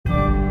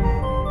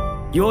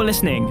You're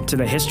listening to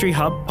the History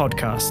Hub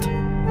podcast.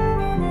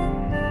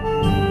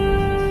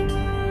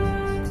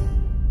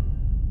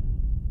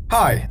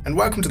 Hi, and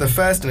welcome to the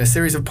first in a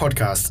series of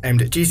podcasts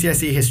aimed at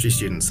GCSE history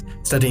students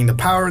studying the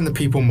Power and the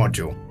People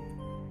module.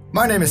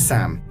 My name is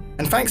Sam,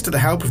 and thanks to the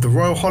help of the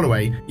Royal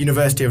Holloway,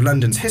 University of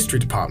London's History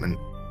Department,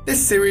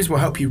 this series will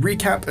help you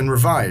recap and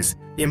revise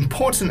the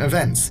important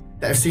events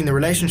that have seen the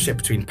relationship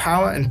between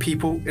power and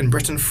people in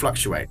Britain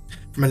fluctuate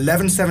from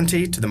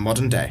 1170 to the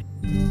modern day.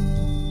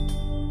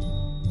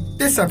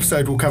 This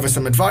episode will cover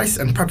some advice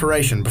and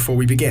preparation before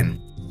we begin,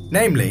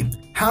 namely,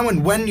 how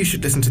and when you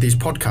should listen to these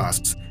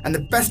podcasts and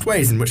the best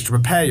ways in which to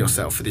prepare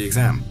yourself for the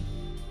exam.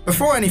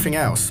 Before anything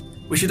else,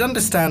 we should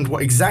understand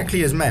what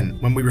exactly is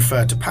meant when we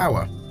refer to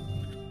power.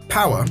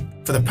 Power,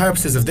 for the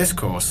purposes of this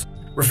course,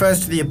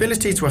 refers to the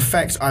ability to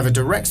affect either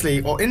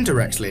directly or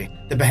indirectly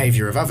the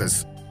behaviour of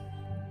others.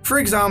 For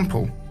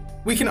example,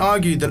 we can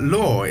argue that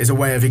law is a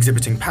way of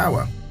exhibiting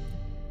power.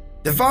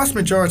 The vast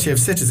majority of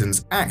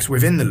citizens act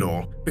within the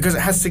law because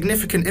it has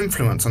significant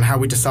influence on how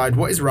we decide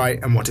what is right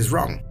and what is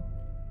wrong.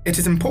 It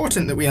is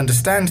important that we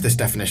understand this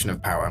definition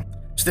of power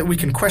so that we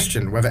can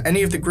question whether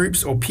any of the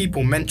groups or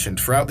people mentioned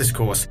throughout this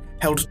course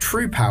held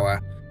true power,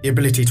 the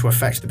ability to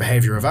affect the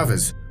behaviour of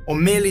others, or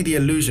merely the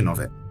illusion of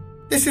it.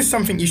 This is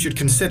something you should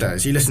consider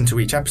as you listen to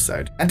each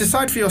episode, and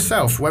decide for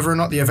yourself whether or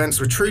not the events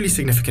were truly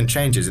significant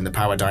changes in the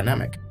power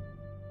dynamic.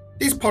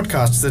 These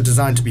podcasts are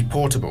designed to be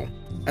portable,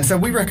 and so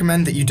we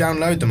recommend that you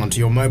download them onto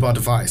your mobile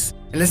device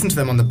and listen to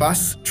them on the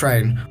bus,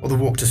 train, or the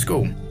walk to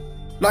school.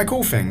 Like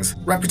all things,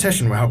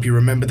 repetition will help you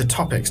remember the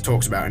topics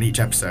talked about in each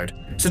episode,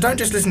 so don't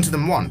just listen to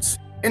them once.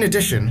 In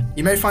addition,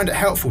 you may find it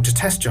helpful to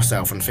test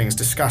yourself on things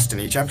discussed in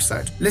each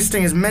episode,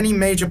 listing as many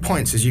major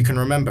points as you can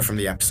remember from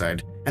the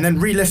episode, and then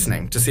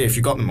re-listening to see if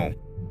you got them all.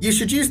 You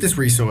should use this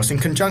resource in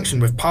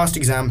conjunction with past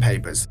exam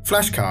papers,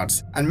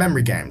 flashcards, and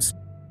memory games.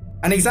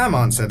 An exam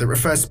answer that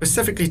refers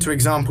specifically to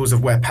examples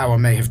of where power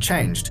may have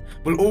changed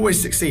will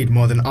always succeed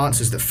more than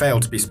answers that fail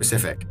to be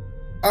specific.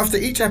 After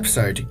each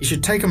episode, you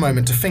should take a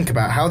moment to think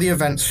about how the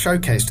events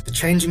showcased the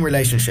changing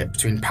relationship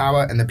between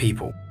power and the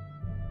people.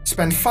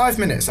 Spend 5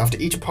 minutes after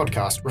each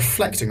podcast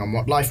reflecting on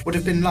what life would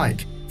have been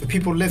like for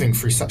people living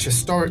through such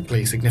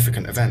historically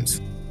significant events.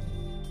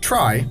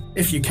 Try,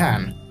 if you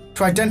can,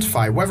 to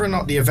identify whether or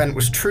not the event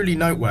was truly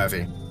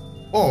noteworthy,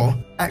 or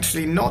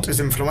actually not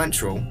as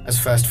influential as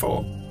first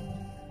thought.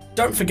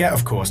 Don't forget,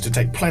 of course, to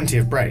take plenty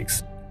of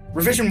breaks.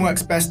 Revision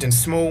works best in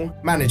small,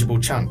 manageable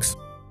chunks.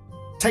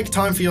 Take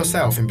time for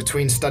yourself in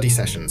between study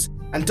sessions,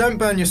 and don't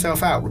burn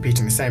yourself out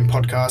repeating the same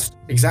podcast,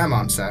 exam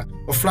answer,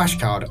 or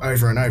flashcard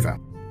over and over.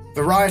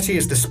 Variety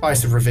is the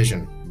spice of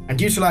revision,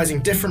 and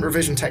utilising different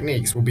revision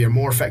techniques will be a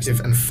more effective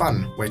and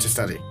fun way to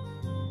study.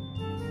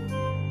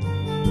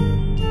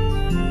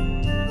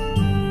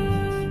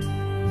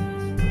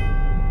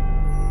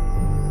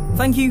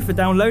 Thank you for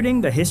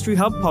downloading the History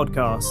Hub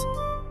podcast.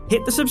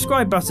 Hit the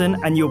subscribe button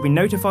and you'll be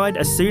notified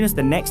as soon as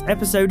the next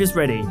episode is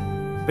ready.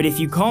 But if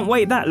you can't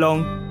wait that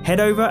long, head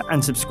over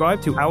and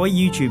subscribe to our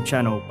YouTube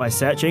channel by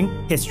searching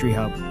History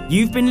Hub.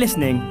 You've been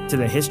listening to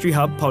the History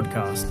Hub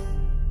podcast.